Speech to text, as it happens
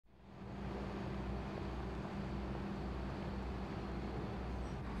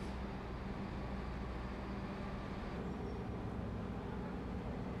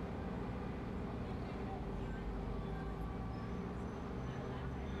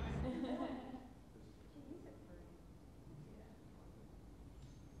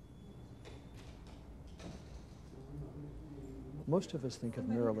Most of us think of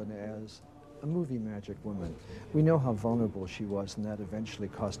Marilyn as a movie magic woman. We know how vulnerable she was, and that eventually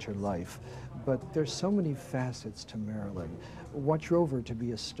cost her life. But there's so many facets to Marilyn. What drove her to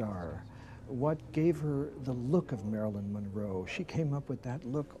be a star? What gave her the look of Marilyn Monroe? She came up with that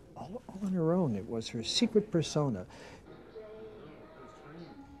look all on her own. It was her secret persona.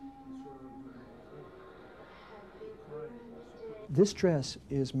 This dress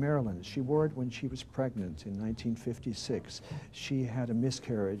is Marilyn's. She wore it when she was pregnant in 1956. She had a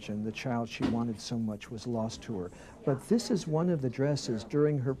miscarriage, and the child she wanted so much was lost to her. But this is one of the dresses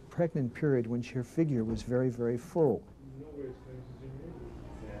during her pregnant period when her figure was very, very full.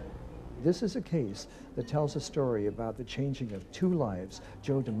 This is a case that tells a story about the changing of two lives,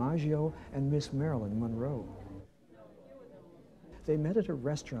 Joe DiMaggio and Miss Marilyn Monroe. They met at a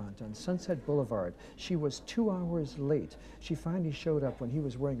restaurant on Sunset Boulevard. She was 2 hours late. She finally showed up when he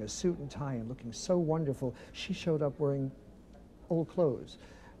was wearing a suit and tie and looking so wonderful. She showed up wearing old clothes.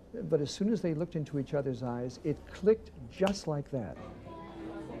 But as soon as they looked into each other's eyes, it clicked just like that.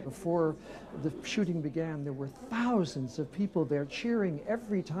 Before the shooting began, there were thousands of people there cheering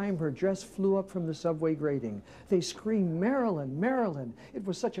every time her dress flew up from the subway grating. They screamed, "Marilyn, Marilyn!" It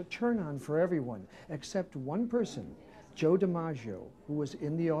was such a turn-on for everyone, except one person, Joe DiMaggio, who was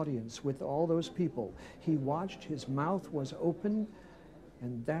in the audience with all those people. He watched, his mouth was open,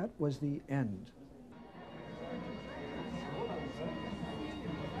 and that was the end.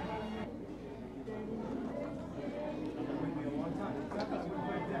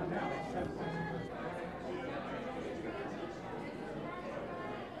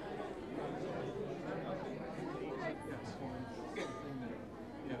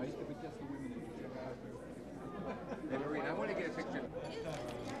 I want to get a picture.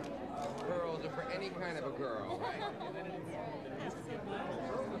 Pearls are for any kind of a girl, right? Oh,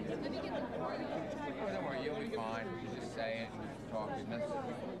 don't worry, you'll be fine. You just say it and talk.